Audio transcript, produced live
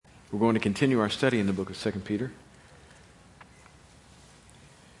We're going to continue our study in the book of 2 Peter.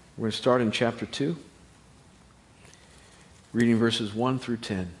 We're going to start in chapter 2, reading verses 1 through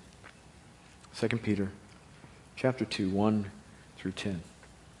 10. 2 Peter chapter 2, 1 through 10.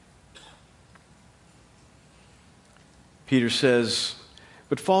 Peter says,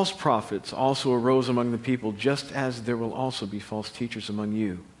 "But false prophets also arose among the people, just as there will also be false teachers among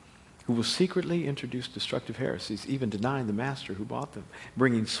you, who will secretly introduce destructive heresies, even denying the master who bought them,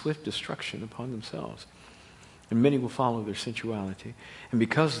 bringing swift destruction upon themselves. And many will follow their sensuality, and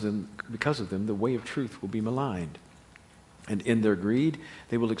because of them, the way of truth will be maligned. And in their greed,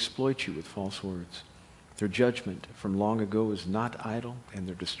 they will exploit you with false words. Their judgment from long ago is not idle, and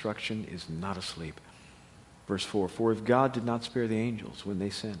their destruction is not asleep." Verse 4, "For if God did not spare the angels when they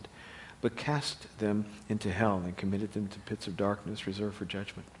sinned, but cast them into hell and committed them to pits of darkness reserved for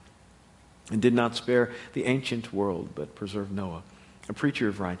judgment, and did not spare the ancient world, but preserved Noah, a preacher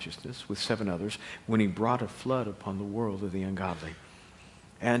of righteousness, with 7 others, when he brought a flood upon the world of the ungodly.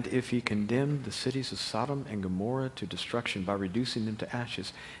 And if he condemned the cities of Sodom and Gomorrah to destruction by reducing them to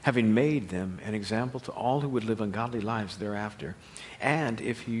ashes, having made them an example to all who would live ungodly lives thereafter, and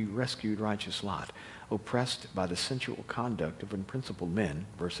if he rescued righteous Lot, oppressed by the sensual conduct of unprincipled men,"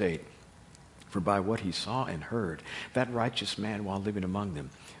 verse 8, "for by what he saw and heard, that righteous man, while living among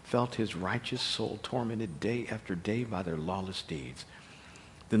them, felt his righteous soul tormented day after day by their lawless deeds.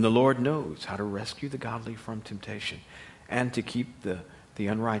 Then the Lord knows how to rescue the godly from temptation, and to keep the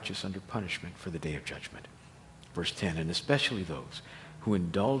unrighteous under punishment for the day of judgment." Verse 10, "And especially those who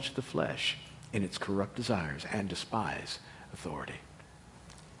indulge the flesh in its corrupt desires and despise authority."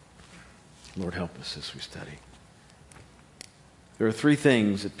 Lord, help us as we study. There are 3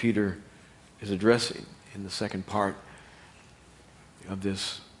 things that Peter is addressing in the second part of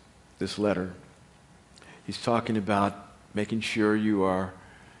this letter. He's talking about making sure you are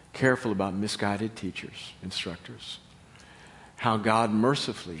careful about misguided teachers, instructors, how God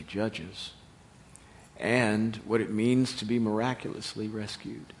mercifully judges, and what it means to be miraculously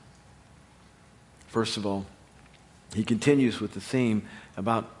rescued. First of all, he continues with the theme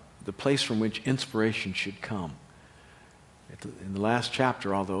about the place from which inspiration should come. In the last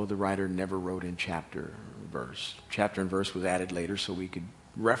chapter, although the writer never wrote in chapter and verse was added later so we could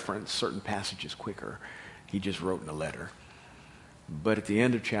reference certain passages quicker. He just wrote in a letter. But at the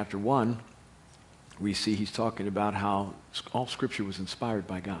end of chapter 1, we see he's talking about how all Scripture was inspired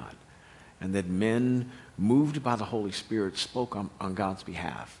by God, and that men moved by the Holy Spirit spoke on God's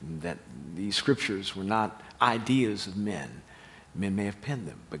behalf, and that these Scriptures were not ideas of men. Men may have penned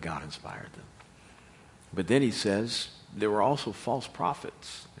them, but God inspired them. But then he says there were also false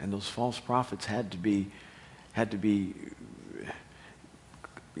prophets, and those false prophets there had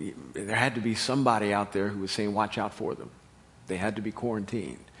to be somebody out there who was saying, watch out for them. They had to be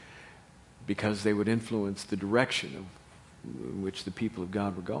quarantined because they would influence the direction in which the people of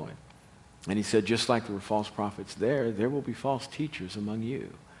God were going. And he said, just like there were false prophets there will be false teachers among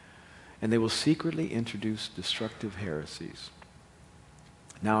you. And they will secretly introduce destructive heresies.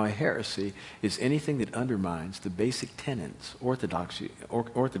 Now, a heresy is anything that undermines the basic tenets, orthodoxy of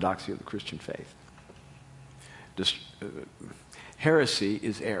the Christian faith. Heresy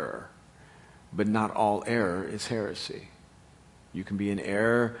is error, but not all error is heresy. You can be in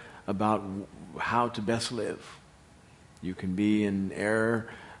error about how to best live. You can be in error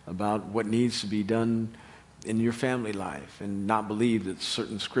about what needs to be done in your family life and not believe that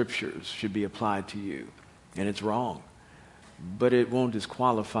certain scriptures should be applied to you. And it's wrong. But it won't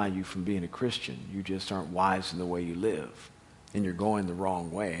disqualify you from being a Christian. You just aren't wise in the way you live. And you're going the wrong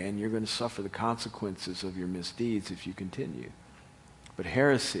way. And you're going to suffer the consequences of your misdeeds if you continue. But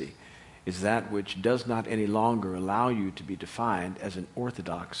heresy is that which does not any longer allow you to be defined as an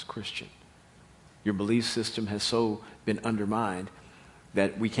orthodox Christian. Your belief system has so been undermined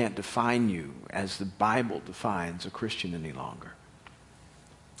that we can't define you as the Bible defines a Christian any longer.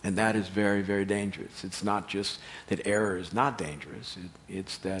 And that is very, very dangerous. It's not just that error is not dangerous.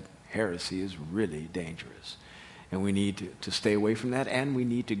 It's that heresy is really dangerous. And we need to stay away from that, and we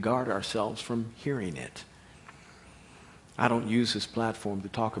need to guard ourselves from hearing it. I don't use this platform to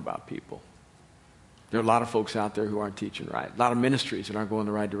talk about people. There are a lot of folks out there who aren't teaching right. A lot of ministries that aren't going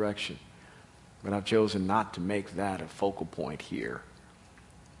the right direction. But I've chosen not to make that a focal point here.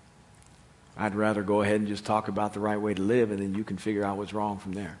 I'd rather go ahead and just talk about the right way to live, and then you can figure out what's wrong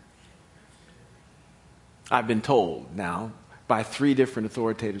from there. I've been told now by 3 different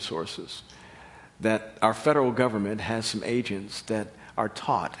authoritative sources that our federal government has some agents that are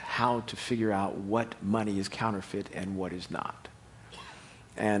taught how to figure out what money is counterfeit and what is not.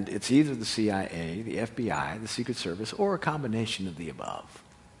 And it's either the CIA, the FBI, the Secret Service, or a combination of the above.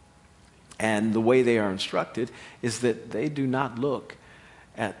 And the way they are instructed is that they do not look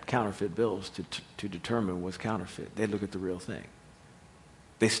at counterfeit bills to determine what's counterfeit. They look at the real thing.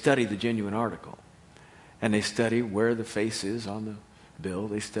 They study the genuine article. And they study where the face is on the bill.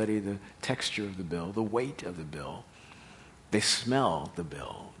 They study the texture of the bill, the weight of the bill. They smell the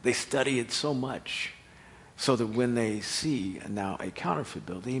bill. They study it so much so that when they see now a counterfeit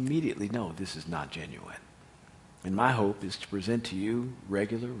bill, they immediately know this is not genuine. And my hope is to present to you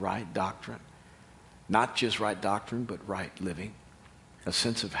regular, right doctrine. Not just right doctrine, but right living. A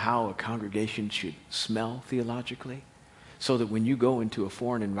sense of how a congregation should smell theologically, so that when you go into a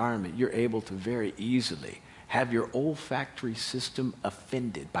foreign environment, you're able to very easily have your olfactory system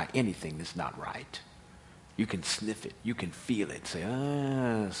offended by anything that's not right. You can sniff it. You can feel it. Say,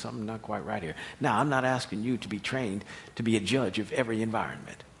 something not quite right here. Now, I'm not asking you to be trained to be a judge of every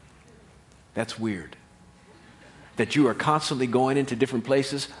environment. That's weird. That you are constantly going into different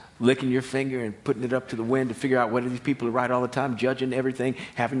places, licking your finger and putting it up to the wind to figure out whether these people are right all the time, judging everything,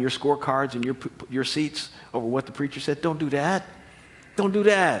 having your scorecards and your seats over what the preacher said. Don't do that. Don't do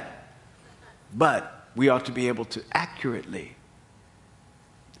that. But we ought to be able to accurately,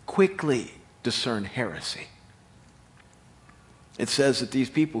 quickly discern heresy. It says that these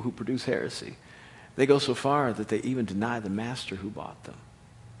people who produce heresy, they go so far that they even deny the master who bought them.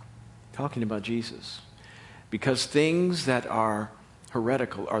 Talking about Jesus. Because things that are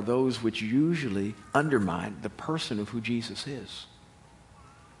heretical are those which usually undermine the person of who Jesus is.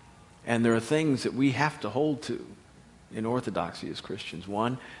 And there are things that we have to hold to in orthodoxy as Christians.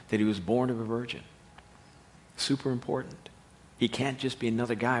 One, that he was born of a virgin. Super important. He can't just be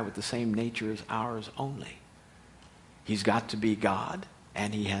another guy with the same nature as ours only. He's got to be God,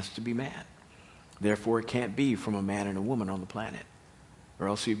 and he has to be man. Therefore, it can't be from a man and a woman on the planet. Or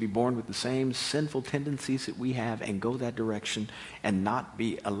else he'd be born with the same sinful tendencies that we have and go that direction and not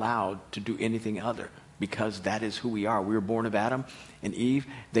be allowed to do anything other, because that is who we are. We were born of Adam and Eve.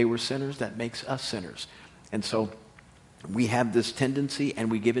 They were sinners. That makes us sinners. And so we have this tendency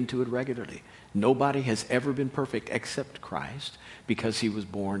and we give into it regularly. Nobody has ever been perfect except Christ, because he was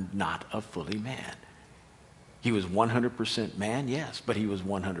born not a fully man. He was 100% man, yes, but he was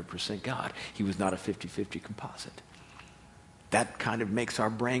 100% God. He was not a 50-50 composite. That kind of makes our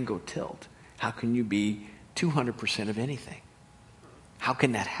brain go tilt. How can you be 200% of anything? How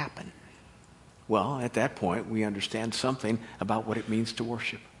can that happen? Well, at that point, we understand something about what it means to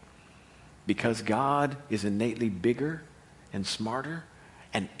worship. Because God is innately bigger and smarter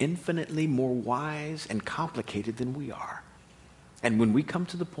and infinitely more wise and complicated than we are. And when we come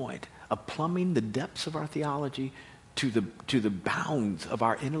to the point of plumbing the depths of our theology to the bounds of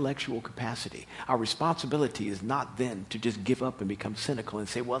our intellectual capacity, our responsibility is not then to just give up and become cynical and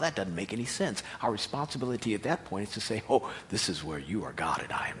say, well, that doesn't make any sense. Our responsibility at that point is to say, oh, this is where you are God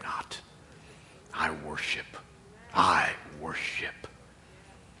and I am not. I worship. I worship.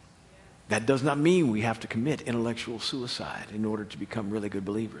 That does not mean we have to commit intellectual suicide in order to become really good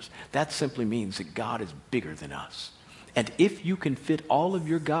believers. That simply means that God is bigger than us. And if you can fit all of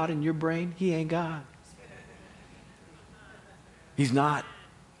your God in your brain, he ain't God. He's not.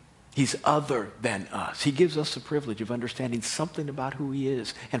 He's other than us. He gives us the privilege of understanding something about who he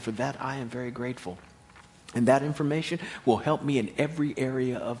is. And for that, I am very grateful. And that information will help me in every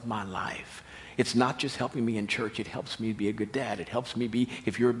area of my life. It's not just helping me in church. It helps me be a good dad. It helps me be,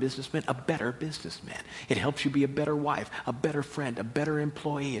 if you're a businessman, a better businessman. It helps you be a better wife, a better friend, a better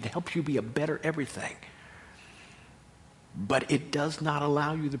employee. It helps you be a better everything. But it does not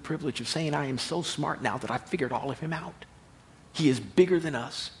allow you the privilege of saying, I am so smart now that I figured all of him out. He is bigger than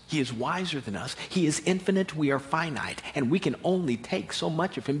us. He is wiser than us. He is infinite. We are finite. And we can only take so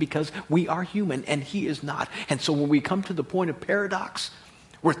much of him because we are human and he is not. And so when we come to the point of paradox,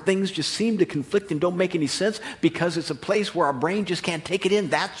 where things just seem to conflict and don't make any sense because it's a place where our brain just can't take it in,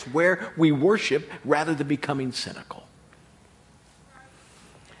 that's where we worship rather than becoming cynical.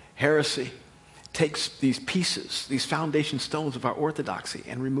 Heresy takes these pieces, these foundation stones of our orthodoxy,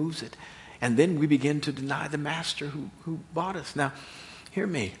 and removes it. And then we begin to deny the master who bought us. Now, hear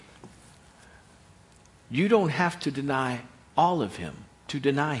me. You don't have to deny all of him to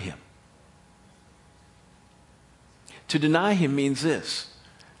deny him. To deny him means this.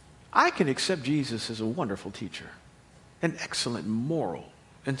 I can accept Jesus as a wonderful teacher, an excellent moral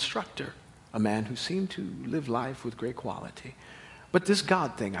instructor, a man who seemed to live life with great quality. But this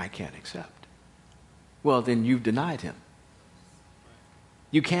God thing I can't accept. Well, then you've denied him.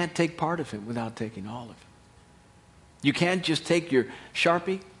 You can't take part of him without taking all of him. You can't just take your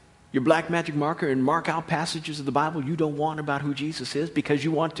Sharpie, your black magic marker, and mark out passages of the Bible you don't want about who Jesus is because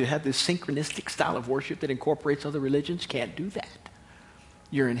you want to have this synchronistic style of worship that incorporates other religions. You can't do that.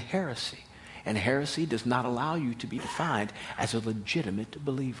 You're in heresy. And heresy does not allow you to be defined as a legitimate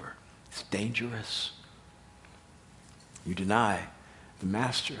believer. It's dangerous. You deny the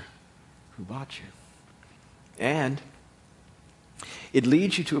master who bought you. And it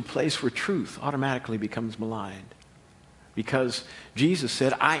leads you to a place where truth automatically becomes maligned. Because Jesus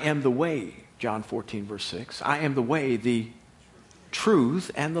said, I am the way, John 14, verse 6. I am the way, the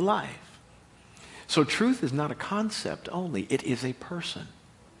truth, and the life. So truth is not a concept only, it is a person.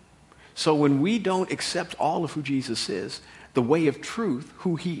 So when we don't accept all of who Jesus is, the way of truth,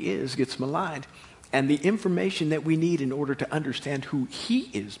 who he is, gets maligned. And the information that we need in order to understand who he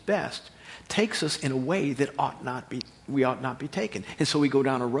is best takes us in a way that we ought not be taken. And so we go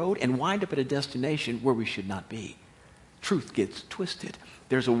down a road and wind up at a destination where we should not be. Truth gets twisted.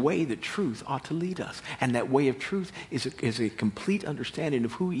 There's a way that truth ought to lead us. And that way of truth is a complete understanding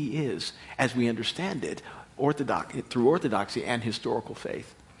of who he is as we understand it through orthodoxy and historical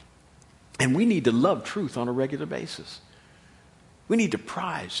faith. And we need to love truth on a regular basis. We need to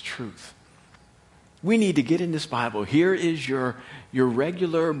prize truth. We need to get in this Bible. Here is your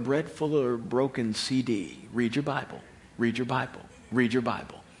regular bread full of broken CD. Read your Bible. Read your Bible. Read your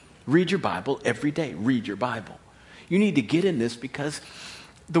Bible. Read your Bible every day. Read your Bible. You need to get in this because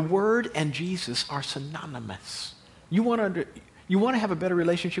the Word and Jesus are synonymous. You want to have a better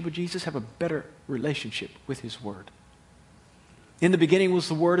relationship with Jesus? Have a better relationship with his Word. In the beginning was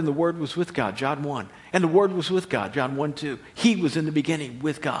the Word, and the Word was with God, John 1. And the Word was with God, John 1:2. He was in the beginning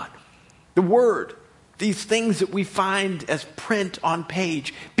with God. The Word, these things that we find as print on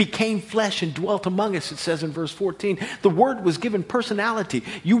page, became flesh and dwelt among us, it says in verse 14. The Word was given personality.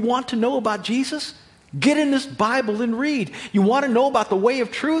 You want to know about Jesus? Get in this Bible and read. You want to know about the way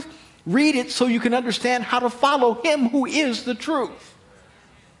of truth? Read it so you can understand how to follow him who is the truth.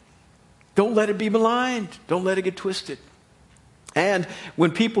 Don't let it be maligned. Don't let it get twisted. And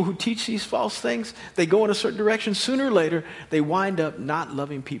when people who teach these false things, they go in a certain direction, sooner or later, they wind up not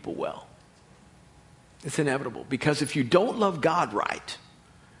loving people well. It's inevitable. Because if you don't love God right,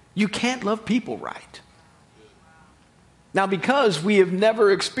 you can't love people right. Now, because we have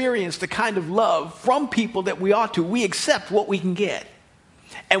never experienced the kind of love from people that we ought to, we accept what we can get.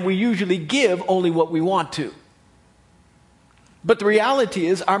 And we usually give only what we want to. But the reality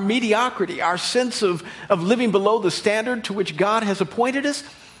is our mediocrity, our sense of living below the standard to which God has appointed us,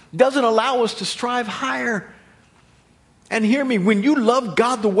 doesn't allow us to strive higher. And hear me, when you love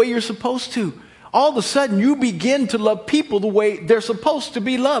God the way you're supposed to, all of a sudden you begin to love people the way they're supposed to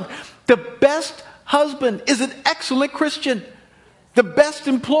be loved. The best husband is an excellent Christian. The best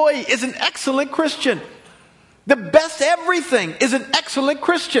employee is an excellent Christian. The best everything is an excellent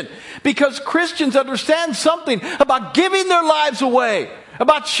Christian. Because Christians understand something about giving their lives away,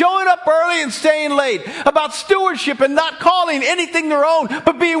 about showing up early and staying late, about stewardship and not calling anything their own,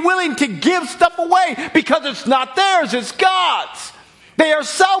 but being willing to give stuff away because it's not theirs, it's God's. They are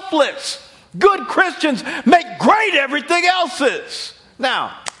selfless. Good Christians make great everything else is.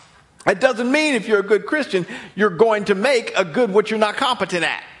 Now, that doesn't mean if you're a good Christian, you're going to make a good what you're not competent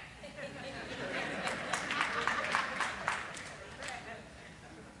at.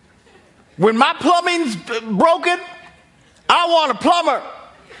 When my plumbing's broken, I want a plumber.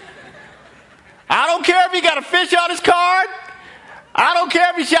 I don't care if he got a fish on his card. I don't care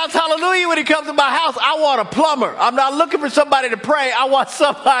if he shouts hallelujah when he comes to my house. I want a plumber. I'm not looking for somebody to pray. I want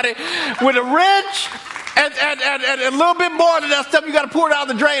somebody with a wrench and a little bit more than that stuff you got to pour down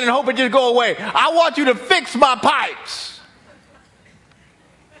the drain and hope it just go away. I want you to fix my pipes.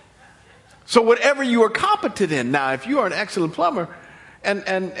 So whatever you are competent in. Now, if you are an excellent plumber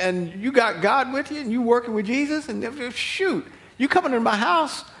and you got God with you and you working with Jesus, and shoot, you coming into my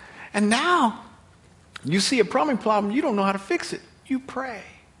house and now you see a plumbing problem, you don't know how to fix it. You pray.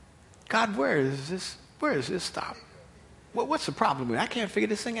 God, where is this stop? What's the problem with it? I can't figure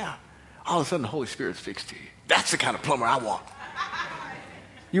this thing out. All of a sudden, the Holy Spirit's fixed to you. That's the kind of plumber I want.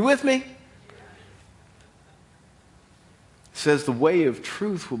 You with me? It says the way of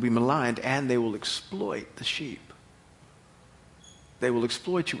truth will be maligned and they will exploit the sheep. They will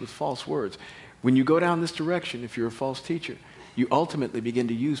exploit you with false words. When you go down this direction, if you're a false teacher, you ultimately begin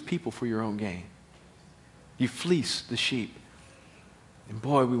to use people for your own gain. You fleece the sheep. And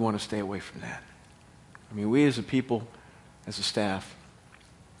boy, we want to stay away from that. I mean, we as a people, as a staff,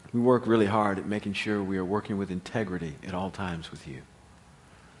 we work really hard at making sure we are working with integrity at all times with you.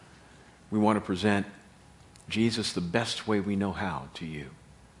 We want to present Jesus the best way we know how to you.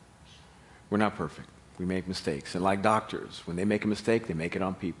 We're not perfect. We make mistakes. And like doctors, when they make a mistake, they make it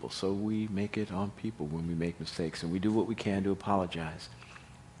on people. So we make it on people when we make mistakes. And we do what we can to apologize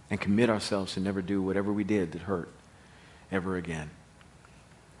and commit ourselves to never do whatever we did that hurt ever again.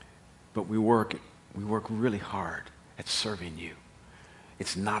 But we work really hard at serving you.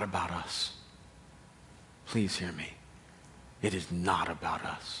 It's not about us. Please hear me. It is not about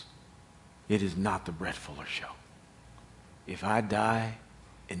us. It is not the Brett Fuller show. If I die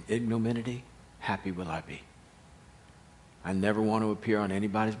in ignominy, happy will I be. I never want to appear on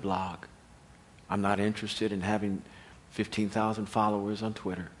anybody's blog. I'm not interested in having 15,000 followers on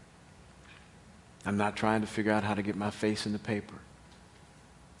Twitter. I'm not trying to figure out how to get my face in the paper.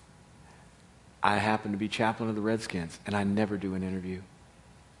 I happen to be chaplain of the Redskins, and I never do an interview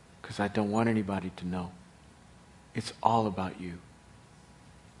because I don't want anybody to know. It's all about you.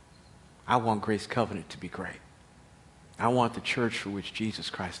 I want Grace Covenant to be great. I want the church for which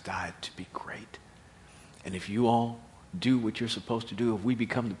Jesus Christ died to be great. And if you all do what you're supposed to do, if we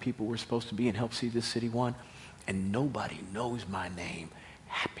become the people we're supposed to be and help see this city won, and nobody knows my name,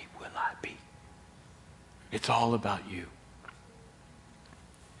 happy will I be. It's all about you.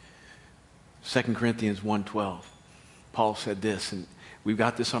 2 Corinthians 1:12. Paul said this, and we've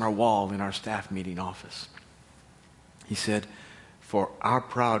got this on our wall in our staff meeting office. He said, "For our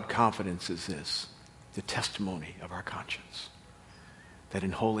proud confidence is this, the testimony of our conscience, that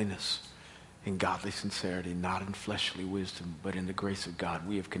in holiness, in godly sincerity, not in fleshly wisdom, but in the grace of God,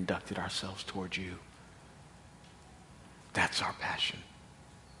 we have conducted ourselves towards you." That's our passion.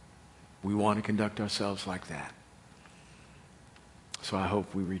 We want to conduct ourselves like that. So I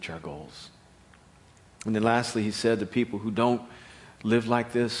hope we reach our goals. And then lastly, he said the people who don't live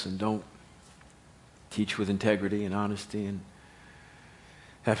like this and don't teach with integrity and honesty and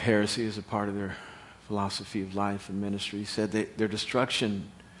have heresy as a part of their philosophy of life and ministry, he said that their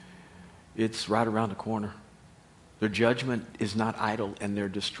destruction, it's right around the corner. Their judgment is not idle, and their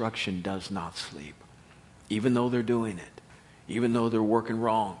destruction does not sleep. Even though they're doing it, even though they're working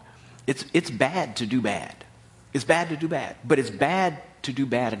wrong. It's bad to do bad. It's bad to do bad. But it's bad to do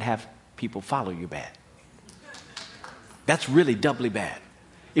bad and have people follow you bad. That's really doubly bad.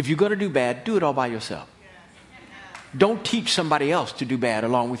 If you're going to do bad, do it all by yourself. Don't teach somebody else to do bad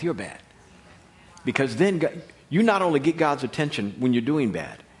along with your bad. Because then you not only get God's attention when you're doing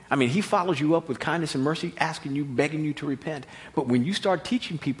bad. I mean, he follows you up with kindness and mercy, asking you, begging you to repent. But when you start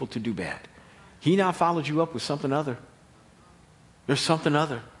teaching people to do bad, he now follows you up with something other. There's something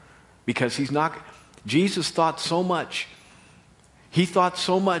other. Because Jesus thought so much. He thought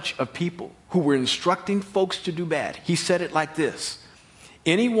so much of people who were instructing folks to do bad. He said it like this: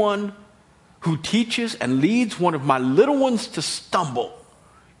 anyone who teaches and leads one of my little ones to stumble,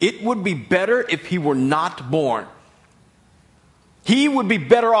 it would be better if he were not born. He would be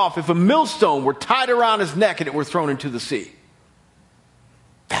better off if a millstone were tied around his neck and it were thrown into the sea.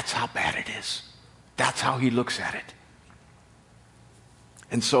 That's how bad it is. That's how he looks at it.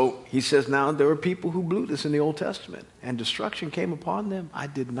 And so he says now there were people who blew this in the Old Testament, and destruction came upon them. I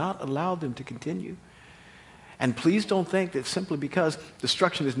did not allow them to continue. And please don't think that simply because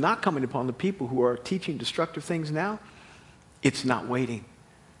destruction is not coming upon the people who are teaching destructive things now, it's not waiting.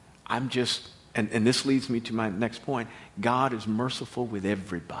 And this leads me to my next point. God is merciful with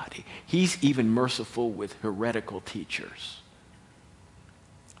everybody. He's even merciful with heretical teachers.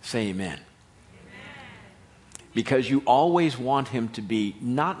 Say amen. Because you always want him to be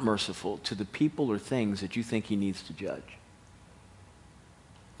not merciful to the people or things that you think he needs to judge.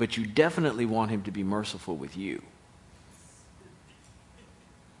 But you definitely want him to be merciful with you.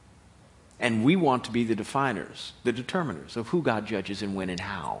 And we want to be the definers, the determiners of who God judges and when and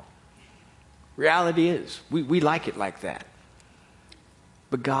how. Reality is, we like it like that.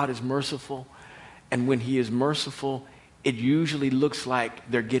 But God is merciful, and when he is merciful, it usually looks like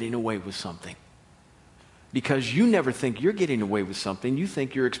they're getting away with something. Because you never think you're getting away with something. You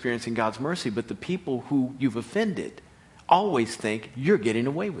think you're experiencing God's mercy, but the people who you've offended always think you're getting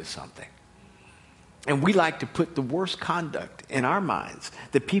away with something. And we like to put the worst conduct in our minds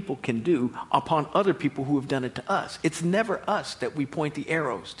that people can do upon other people who have done it to us. It's never us that we point the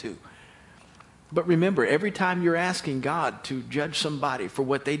arrows to. But remember, every time you're asking God to judge somebody for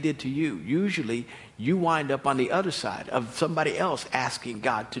what they did to you, usually you wind up on the other side of somebody else asking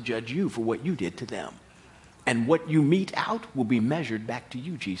God to judge you for what you did to them. And what you mete out will be measured back to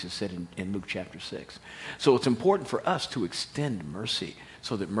you, Jesus said in Luke chapter 6. So it's important for us to extend mercy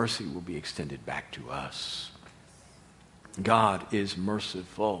so that mercy will be extended back to us. God is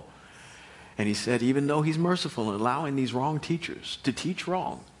merciful. And he said, even though he's merciful in allowing these wrong teachers to teach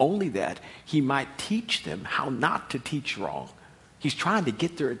wrong, only that he might teach them how not to teach wrong. He's trying to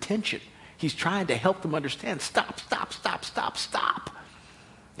get their attention. He's trying to help them understand, stop.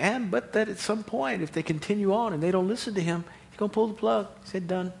 But that at some point, if they continue on and they don't listen to him, he's going to pull the plug. He said,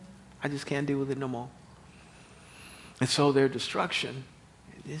 done. I just can't deal with it no more. And so their destruction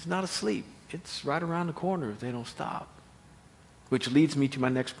is not asleep. It's right around the corner if they don't stop. Which leads me to my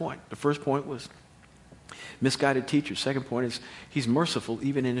next point. The first point was misguided teachers. Second point is he's merciful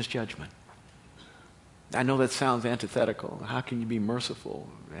even in his judgment. I know that sounds antithetical. How can you be merciful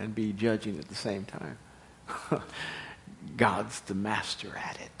and be judging at the same time? God's the master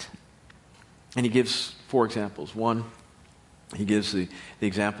at it. And he gives 4 examples. One, he gives the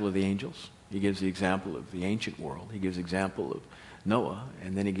example of the angels. He gives the example of the ancient world. He gives the example of Noah.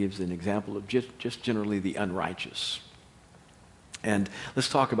 And then he gives an example of just generally the unrighteous. And let's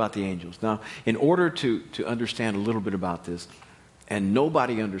talk about the angels. Now, in order to understand a little bit about this, and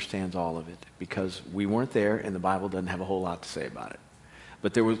nobody understands all of it because we weren't there and the Bible doesn't have a whole lot to say about it.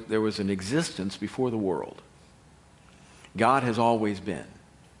 But there was an existence before the world. God has always been.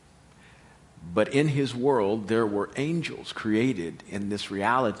 But in his world, there were angels created in this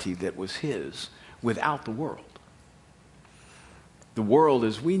reality that was his without the world. The world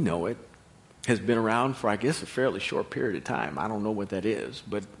as we know it has been around for, I guess, a fairly short period of time. I don't know what that is,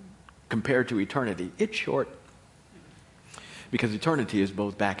 but compared to eternity, it's short. Because eternity is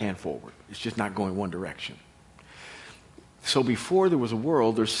both back and forward. It's just not going one direction. So before there was a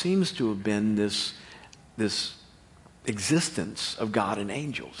world, there seems to have been this existence of God and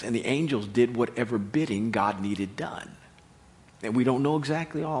angels. And the angels did whatever bidding God needed done. And we don't know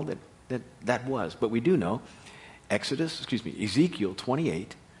exactly all that was. But we do know Ezekiel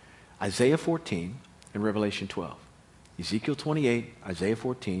 28, Isaiah 14, and Revelation 12. Ezekiel 28, Isaiah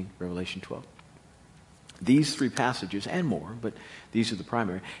 14, Revelation 12. These 3 passages and more, but these are the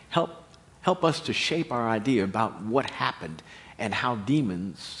primary, help us to shape our idea about what happened and how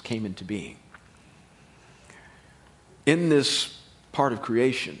demons came into being. In this part of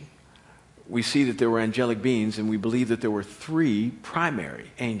creation, we see that there were angelic beings, and we believe that there were 3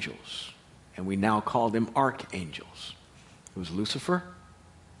 primary angels, and we now call them archangels. It was Lucifer,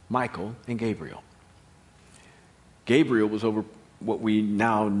 Michael, and Gabriel. Gabriel was over what we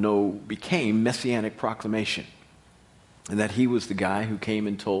now know became messianic proclamation, and that he was the guy who came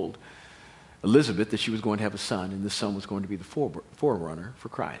and told Elizabeth that she was going to have a son, and this son was going to be the forerunner for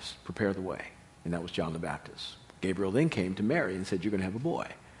Christ, prepare the way, and that was John the Baptist. Gabriel then came to Mary and said, you're going to have a boy,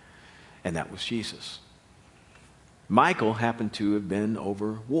 and that was Jesus. Michael happened to have been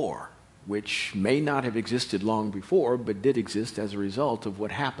over war, which may not have existed long before, but did exist as a result of what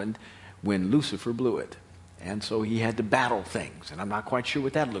happened when Lucifer blew it. And so he had to battle things, and I'm not quite sure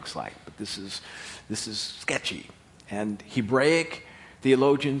what that looks like, but this is sketchy. And Hebraic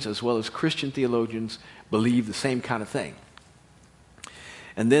theologians as well as Christian theologians believe the same kind of thing.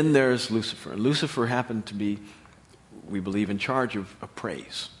 And then there's Lucifer. Lucifer happened to be, we believe, in charge of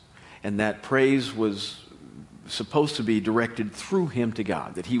praise. And that praise was supposed to be directed through him to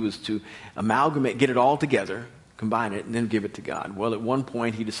God, that he was to amalgamate, get it all together, combine it, and then give it to God. Well, at one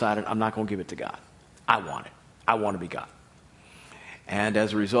point he decided, I'm not going to give it to God. I want it. I want to be God. And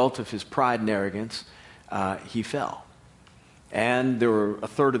as a result of his pride and arrogance, he fell. And there were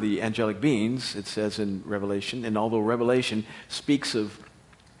 1/3 of the angelic beings, it says in Revelation, and although Revelation speaks of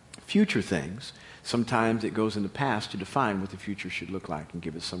future things, sometimes it goes in the past to define what the future should look like and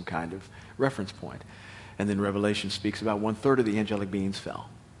give us some kind of reference point. And then Revelation speaks about 1/3 of the angelic beings fell.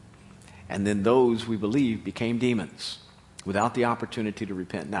 And then those, we believe, became demons without the opportunity to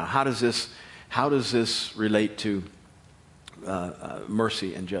repent. Now, how does this relate to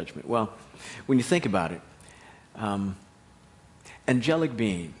mercy and judgment? Well, when you think about it, angelic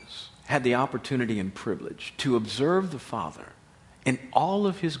beings had the opportunity and privilege to observe the Father in all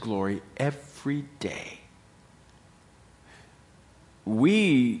of his glory every day.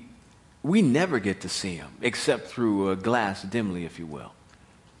 We never get to see him except through a glass dimly, if you will.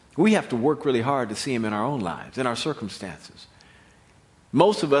 We have to work really hard to see him in our own lives, in our circumstances.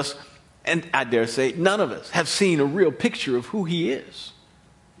 Most of us, and I dare say none of us, have seen a real picture of who he is.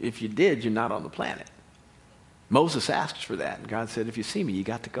 If you did, you're not on the planet. Moses asked for that, and God said, if you see me, you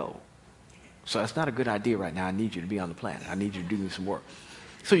got to go. So that's not a good idea right now. I need you to be on the planet. I need you to do some work.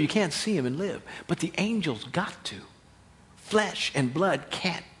 So you can't see him and live. But the angels got to. Flesh and blood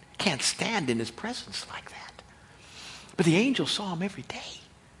can't stand in his presence like that. But the angels saw him every day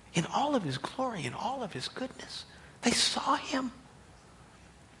in all of his glory and all of his goodness. They saw him.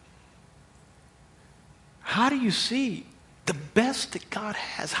 How do you see the best that God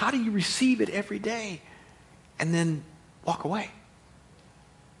has? How do you receive it every day and then walk away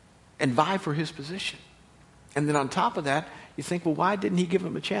and vie for his position? And then on top of that, you think, well, why didn't he give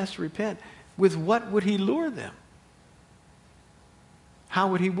them a chance to repent? With what would he lure them? How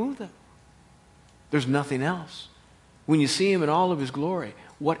would he woo them? There's nothing else. When you see him in all of his glory,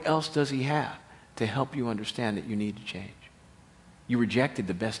 what else does he have to help you understand that you need to change? You rejected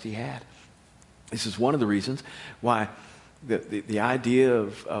the best he had. This is one of the reasons why the idea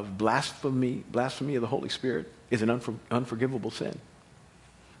of blasphemy of the Holy Spirit is an unforgivable sin.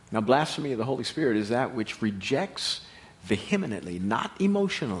 Now, blasphemy of the Holy Spirit is that which rejects vehemently, not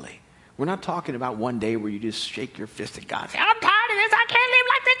emotionally. We're not talking about one day where you just shake your fist at God and say, I'm tired of this, I can't live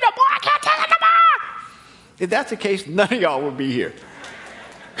like this no more, I can't take it no more. If that's the case, none of y'all would be here.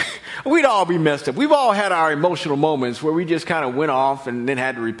 We'd all be messed up. We've all had our emotional moments where we just kind of went off and then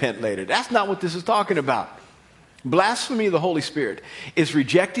had to repent later. That's not what this is talking about. Blasphemy of the Holy Spirit is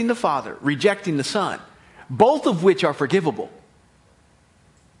rejecting the Father, rejecting the Son, both of which are forgivable.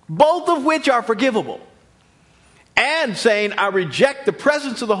 Both of which are forgivable. And saying, I reject the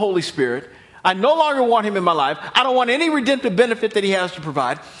presence of the Holy Spirit. I no longer want him in my life. I don't want any redemptive benefit that he has to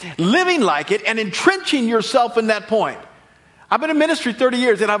provide. Living like it and entrenching yourself in that point. I've been in ministry 30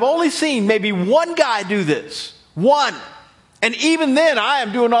 years and I've only seen maybe one guy do this. One. And even then, I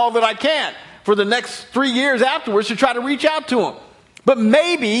am doing all that I can for the next 3 years afterwards to try to reach out to him. But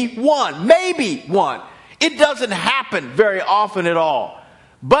maybe one. It doesn't happen very often at all.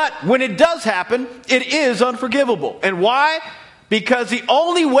 But when it does happen, it is unforgivable. And why? Because the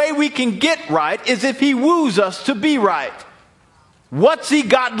only way we can get right is if he woos us to be right. What's he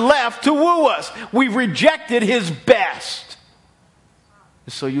got left to woo us? We've rejected his best.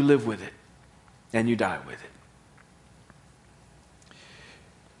 So you live with it and you die with it.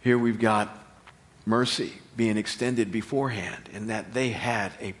 Here we've got mercy being extended beforehand in that they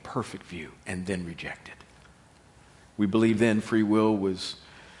had a perfect view and then rejected. We believe then free will was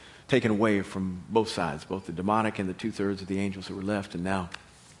taken away from both sides, both the demonic and the 2/3 of the angels that were left, and now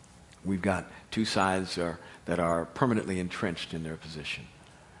we've got two sides that are permanently entrenched in their position.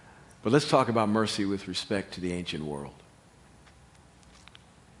 But let's talk about mercy with respect to the ancient world.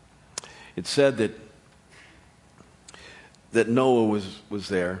 It said that Noah was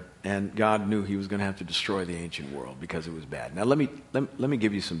there, and God knew he was going to have to destroy the ancient world because it was bad. Now let me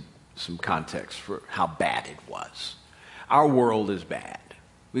give you some context for how bad it was. Our world is bad.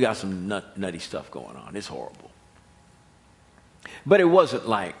 We got some nutty stuff going on. It's horrible. But it wasn't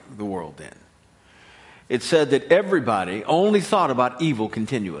like the world then. It said that everybody only thought about evil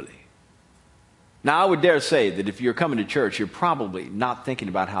continually. Now, I would dare say that if you're coming to church, you're probably not thinking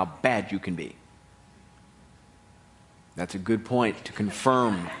about how bad you can be. That's a good point to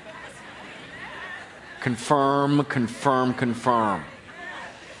confirm. Confirm.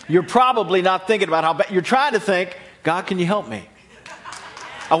 You're probably not thinking about how bad. You're trying to think, God, can you help me?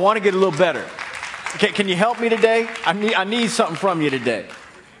 I want to get a little better. Can you help me today? I need something from you today.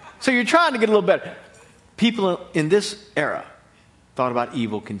 So you're trying to get a little better. People in this era thought about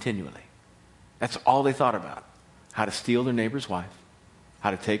evil continually. That's all they thought about. How to steal their neighbor's wife,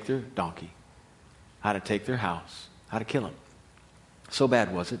 how to take their donkey, how to take their house, how to kill them. So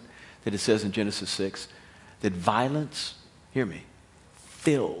bad was it that it says in Genesis 6 that violence, hear me,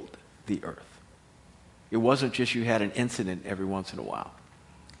 filled the earth. It wasn't just you had an incident every once in a while.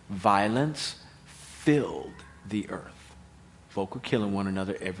 Violence filled the earth. Folk were killing one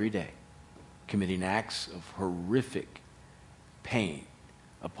another every day, committing acts of horrific pain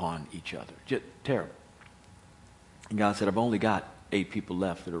upon each other. Just terrible. And God said, I've only got 8 people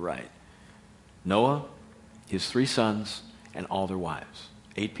left that are right. Noah, his 3 sons, and all their wives.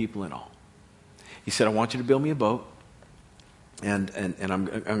 8 people in all. He said, I want you to build me a boat, and I'm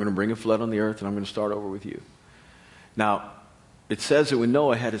going to bring a flood on the earth, and I'm going to start over with you. Now, it says that when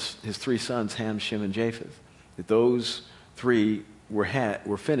Noah had his 3 sons, Ham, Shem, and Japheth, that those 3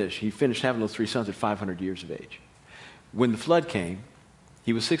 were finished. He finished having those 3 sons at 500 years of age. When the flood came,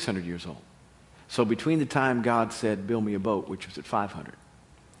 he was 600 years old. So between the time God said, build me a boat, which was at 500,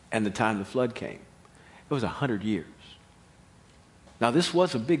 and the time the flood came, it was 100 years. Now this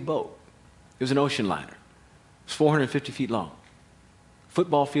was a big boat. It was an ocean liner. It was 450 feet long.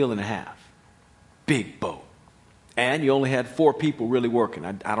 Football field and a half. Big boat. And you only had 4 people really working.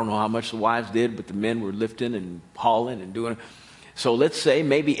 I don't know how much the wives did, but the men were lifting and hauling and doing it. So let's say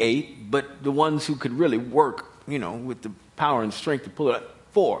maybe 8, but the ones who could really work, with the power and strength to pull it up,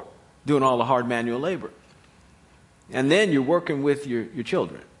 4, doing all the hard manual labor. And then you're working with your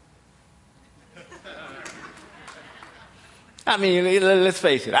children. I mean, let's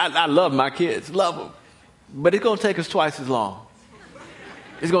face it. I love my kids, love them. But it's going to take us twice as long.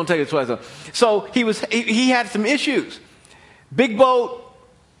 It's going to take us twice as long. So he had some issues. Big boat,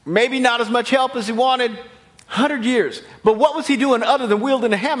 maybe not as much help as he wanted. 100 years. But what was he doing other than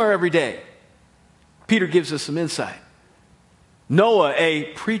wielding a hammer every day? Peter gives us some insight. Noah, a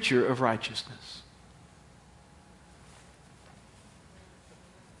preacher of righteousness.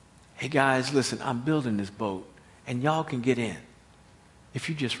 Hey guys, listen, I'm building this boat and y'all can get in. if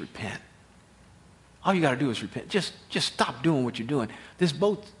you just repent. All you got to do is repent. Just stop doing what you're doing. This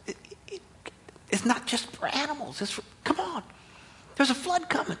boat, it's not just for animals. Come on. There's a flood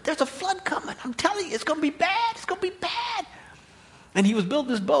coming. There's a flood coming. I'm telling you, it's going to be bad. It's going to be bad. And he was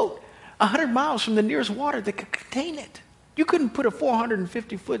building this boat 100 miles from the nearest water that could contain it. You couldn't put a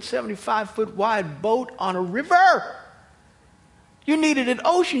 450-foot, 75-foot wide boat on a river. You needed an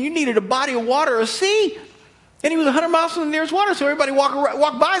ocean. You needed a body of water, a sea. And he was 100 miles from the nearest water, so everybody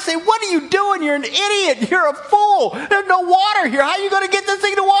walk by and say, what are you doing? You're an idiot. You're a fool. There's no water here. How are you going to get this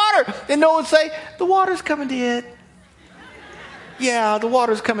thing to water? And Noah would say, the water's coming to it. Yeah, the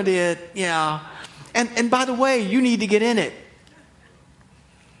water's coming to it. Yeah. And by the way, you need to get in it.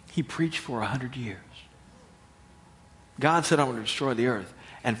 He preached for 100 years. God said, I want to destroy the earth.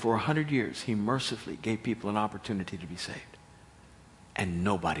 And for 100 years, he mercifully gave people an opportunity to be saved. And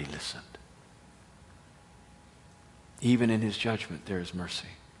nobody listened. Even in his judgment, there is mercy.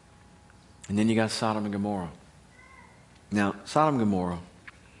 And then you got Sodom and Gomorrah. Now, Sodom and Gomorrah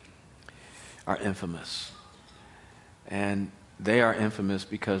are infamous. And they are infamous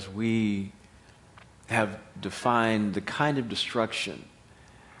because we have defined the kind of destruction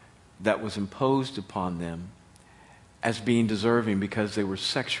that was imposed upon them as being deserving because they were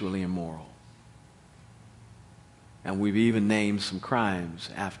sexually immoral. And we've even named some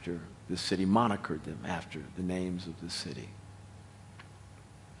crimes after the city, monikered them after the names of the city.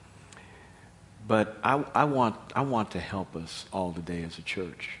 But I want to help us all today as a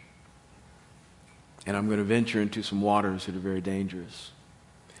church. And I'm going to venture into some waters that are very dangerous.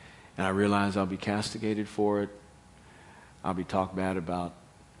 And I realize I'll be castigated for it. I'll be talked bad about.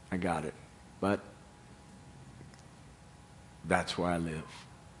 I got it. But that's where I live.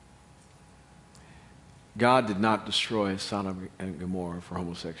 God did not destroy Sodom and Gomorrah for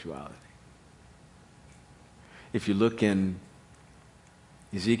homosexuality. If you look in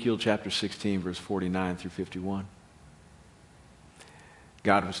Ezekiel chapter 16, verse 49 through 51,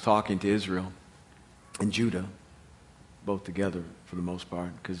 God was talking to Israel and Judah, both together for the most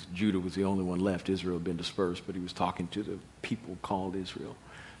part, because Judah was the only one left. Israel had been dispersed, but he was talking to the people called Israel.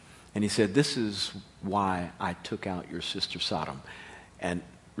 And he said, this is why I took out your sister Sodom. And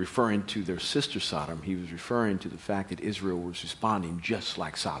referring to their sister Sodom, he was referring to the fact that Israel was responding just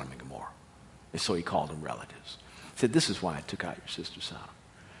like Sodom and Gomorrah. And so he called them relatives. He said, this is why I took out your sister Sodom.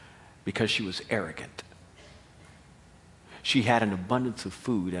 Because she was arrogant. She had an abundance of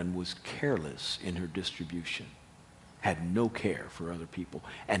food and was careless in her distribution. Had no care for other people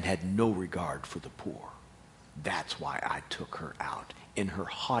and had no regard for the poor. That's why I took her out. In her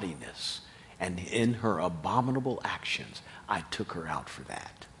haughtiness and in her abominable actions, I took her out for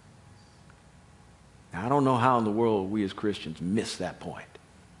that. Now, I don't know how in the world we as Christians miss that point.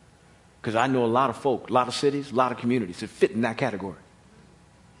 Because I know a lot of folk, a lot of cities, a lot of communities that fit in that category.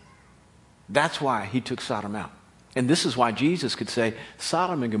 That's why he took Sodom out. And this is why Jesus could say,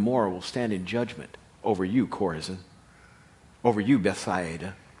 Sodom and Gomorrah will stand in judgment over you, Chorazin, over you,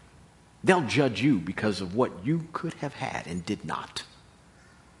 Bethsaida. They'll judge you because of what you could have had and did not.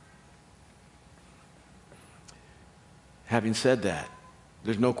 Having said that,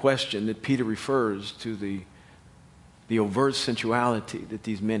 there's no question that Peter refers to the overt sensuality that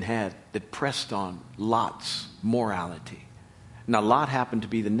these men had that pressed on Lot's morality. Now, Lot happened to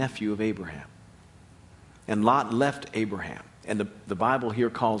be the nephew of Abraham. And Lot left Abraham. And the Bible here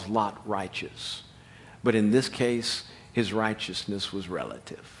calls Lot righteous. But in this case, his righteousness was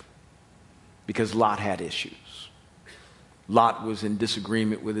relative. Because Lot had issues. Lot was in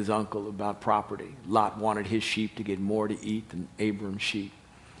disagreement with his uncle about property. Lot wanted his sheep to get more to eat than Abram's sheep.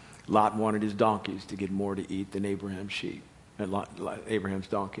 Lot wanted his donkeys to get more to eat than Abraham's sheep, Abraham's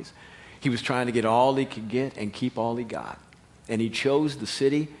donkeys. He was trying to get all he could get and keep all he got. And he chose the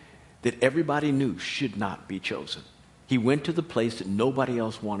city that everybody knew should not be chosen. He went to the place that nobody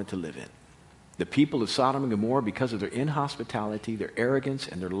else wanted to live in. The people of Sodom and Gomorrah, because of their inhospitality, their arrogance,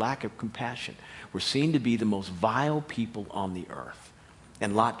 and their lack of compassion, were seen to be the most vile people on the earth.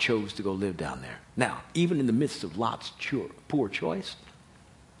 And Lot chose to go live down there. Now, even in the midst of Lot's poor choice,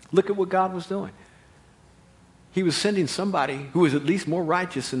 look at what God was doing. He was sending somebody who was at least more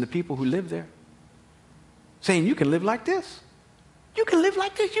righteous than the people who lived there. Saying, you can live like this. You can live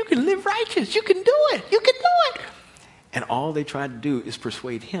like this. You can live righteous. You can do it. You can do it. And all they tried to do is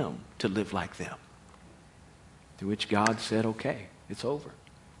persuade him to live like them. To which God said, okay, it's over.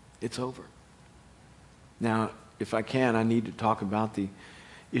 It's over. Now, if I can, I need to talk about the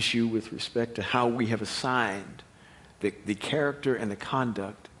issue with respect to how we have assigned the character and the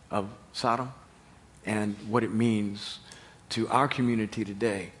conduct of Sodom and what it means to our community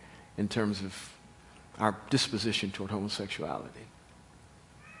today in terms of our disposition toward homosexuality.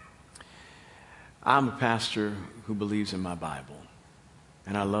 I'm a pastor who believes in my Bible,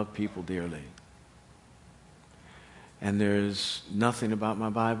 and I love people dearly. And there's nothing about my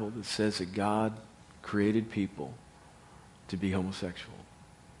Bible that says that God created people to be homosexual.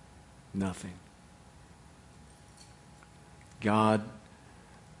 Nothing. God,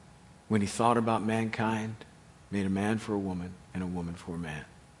 when he thought about mankind, made a man for a woman and a woman for a man.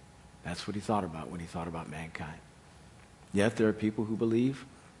 That's what he thought about when he thought about mankind. Yet there are people who believe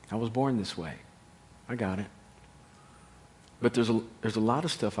I was born this way. I got it. But there's a lot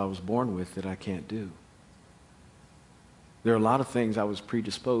of stuff I was born with that I can't do. There are a lot of things I was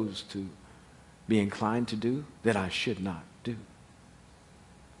predisposed to be inclined to do that I should not do.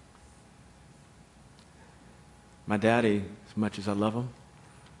 My daddy, as much as I love him,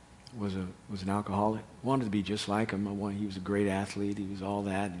 was an alcoholic. Wanted to be just like him. He was a great athlete. He was all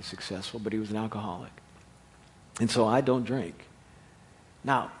that. He was successful, but he was an alcoholic. And so I don't drink.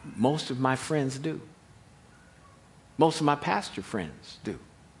 Now, most of my friends do. Most of my pastor friends do.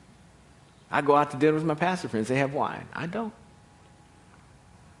 I go out to dinner with my pastor friends. They have wine. I don't.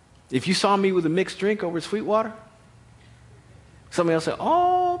 If you saw me with a mixed drink over at Sweetwater, somebody else say,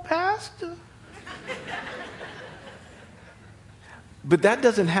 "Oh, pastor." But that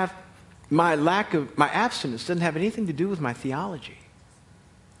doesn't have, my abstinence doesn't have anything to do with my theology.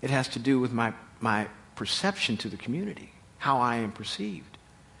 It has to do with my perception to the community, how I am perceived.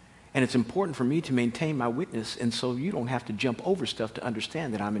 And it's important for me to maintain my witness, and so you don't have to jump over stuff to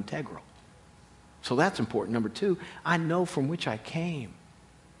understand that I'm integral. So that's important. Number two, I know from which I came.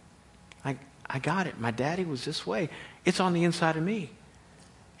 I got it. My daddy was this way. It's on the inside of me.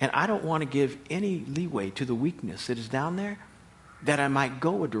 And I don't want to give any leeway to the weakness that is down there, that I might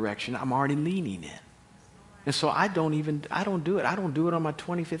go a direction I'm already leaning in. And so I don't do it. I don't do it on my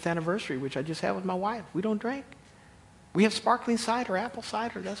 25th anniversary, which I just had with my wife. We don't drink. We have sparkling cider, apple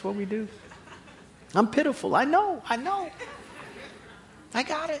cider. That's what we do. I'm pitiful. I know. I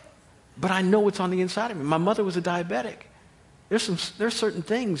got it. But I know it's on the inside of me. My mother was a diabetic. There's certain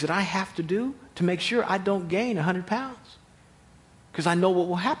things that I have to do to make sure I don't gain 100 pounds. Because I know what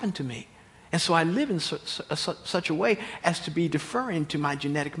will happen to me. And so I live in such a way as to be deferring to my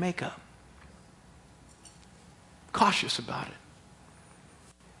genetic makeup. Cautious about it.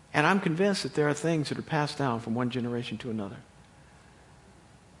 And I'm convinced that there are things that are passed down from one generation to another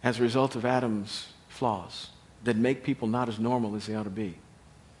as a result of Adam's flaws that make people not as normal as they ought to be.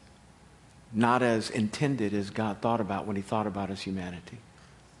 Not as intended as God thought about when he thought about his humanity.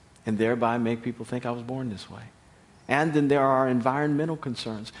 And thereby make people think I was born this way. And then there are environmental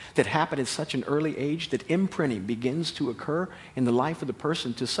concerns that happen at such an early age that imprinting begins to occur in the life of the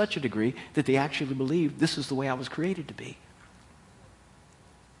person to such a degree that they actually believe this is the way I was created to be.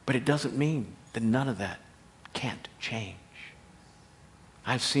 But it doesn't mean that none of that can't change.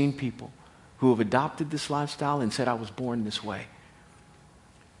 I've seen people who have adopted this lifestyle and said I was born this way.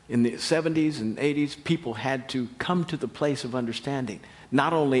 In the 70s and 80s, people had to come to the place of understanding.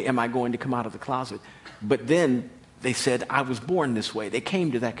 Not only am I going to come out of the closet, but then they said, I was born this way. They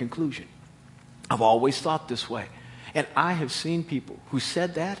came to that conclusion. I've always thought this way. And I have seen people who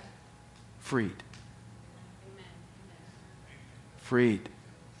said that freed. Freed.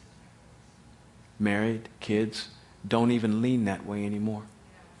 Married, kids, don't even lean that way anymore.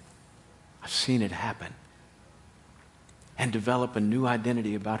 I've seen it happen. And develop a new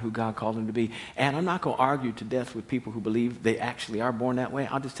identity about who God called them to be. And I'm not going to argue to death with people who believe they actually are born that way.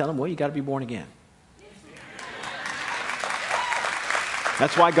 I'll just tell them, well, you got to be born again.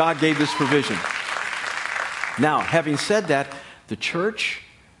 That's why God gave this provision. Now, having said that, the church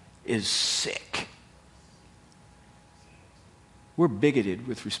is sick. We're bigoted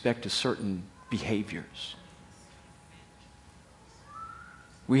with respect to certain behaviors.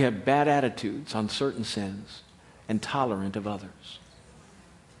 We have bad attitudes on certain sins and tolerant of others.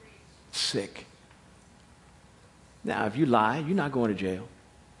 Sick. Now, if you lie, you're not going to jail.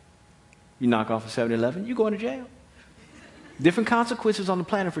 You knock off a 7-Eleven, you're going to jail. Different consequences on the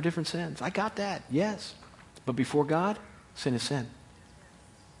planet for different sins. I got that, yes. But before God, sin is sin.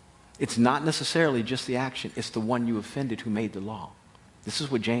 It's not necessarily just the action. It's the one you offended who made the law. This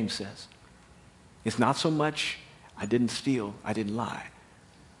is what James says. It's not so much, I didn't steal, I didn't lie.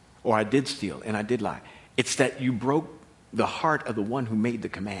 Or I did steal and I did lie. It's that you broke the heart of the one who made the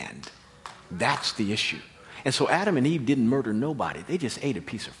command. That's the issue. And so Adam and Eve didn't murder nobody. They just ate a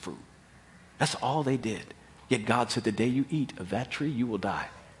piece of fruit. That's all they did. Yet God said, the day you eat of that tree, you will die.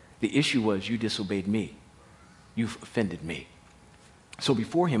 The issue was you disobeyed me. You've offended me. So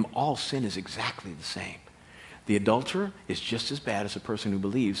before him, all sin is exactly the same. The adulterer is just as bad as a person who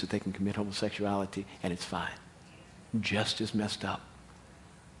believes that they can commit homosexuality and it's fine. Just as messed up.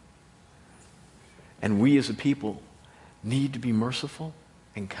 And we as a people need to be merciful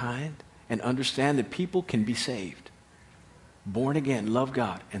and kind and understand that people can be saved, born again, love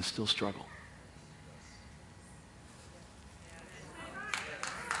God, and still struggle.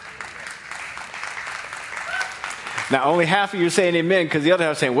 Now, only half of you are saying amen because the other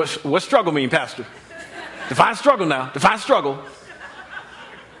half are saying, what struggle mean, Pastor? Define struggle now. Define struggle.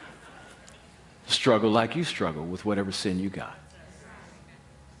 Struggle like you struggle with whatever sin you got.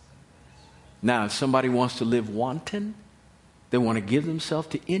 Now, if somebody wants to live wanton, they want to give themselves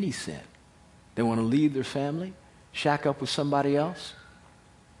to any sin. They want to leave their family, shack up with somebody else.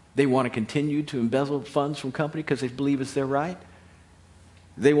 They want to continue to embezzle funds from company because they believe it's their right.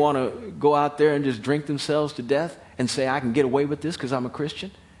 They want to go out there and just drink themselves to death and say, I can get away with this because I'm a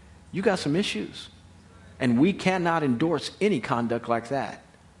Christian. You got some issues. And we cannot endorse any conduct like that.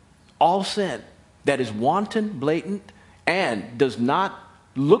 All sin that is wanton, blatant, and does not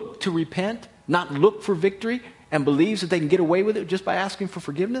look to repent, not look for victory, and believes that they can get away with it just by asking for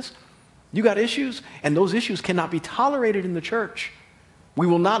forgiveness, you got issues, and those issues cannot be tolerated in the church. We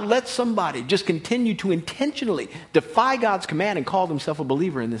will not let somebody just continue to intentionally defy God's command and call themselves a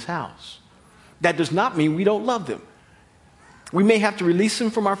believer in this house. That does not mean we don't love them. We may have to release them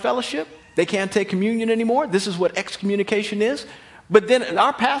from our fellowship. They can't take communion anymore. This is what excommunication is. But then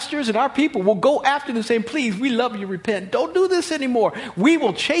our pastors and our people will go after them saying, please, we love you, repent. Don't do this anymore. We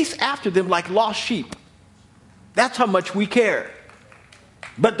will chase after them like lost sheep. That's how much we care.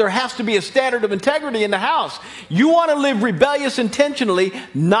 But there has to be a standard of integrity in the house. You want to live rebellious intentionally,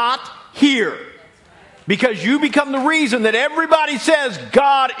 not here. Because you become the reason that everybody says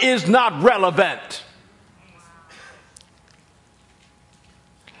God is not relevant.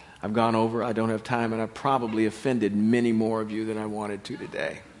 I've gone over, I don't have time, and I've probably offended many more of you than I wanted to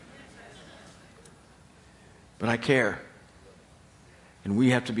today. But I care. And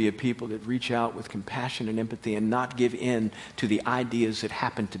we have to be a people that reach out with compassion and empathy and not give in to the ideas that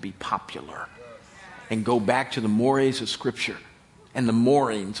happen to be popular. And go back to the mores of Scripture and the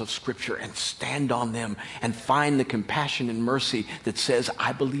moorings of Scripture and stand on them and find the compassion and mercy that says,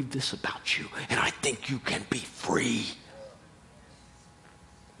 I believe this about you and I think you can be free.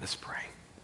 Let's pray.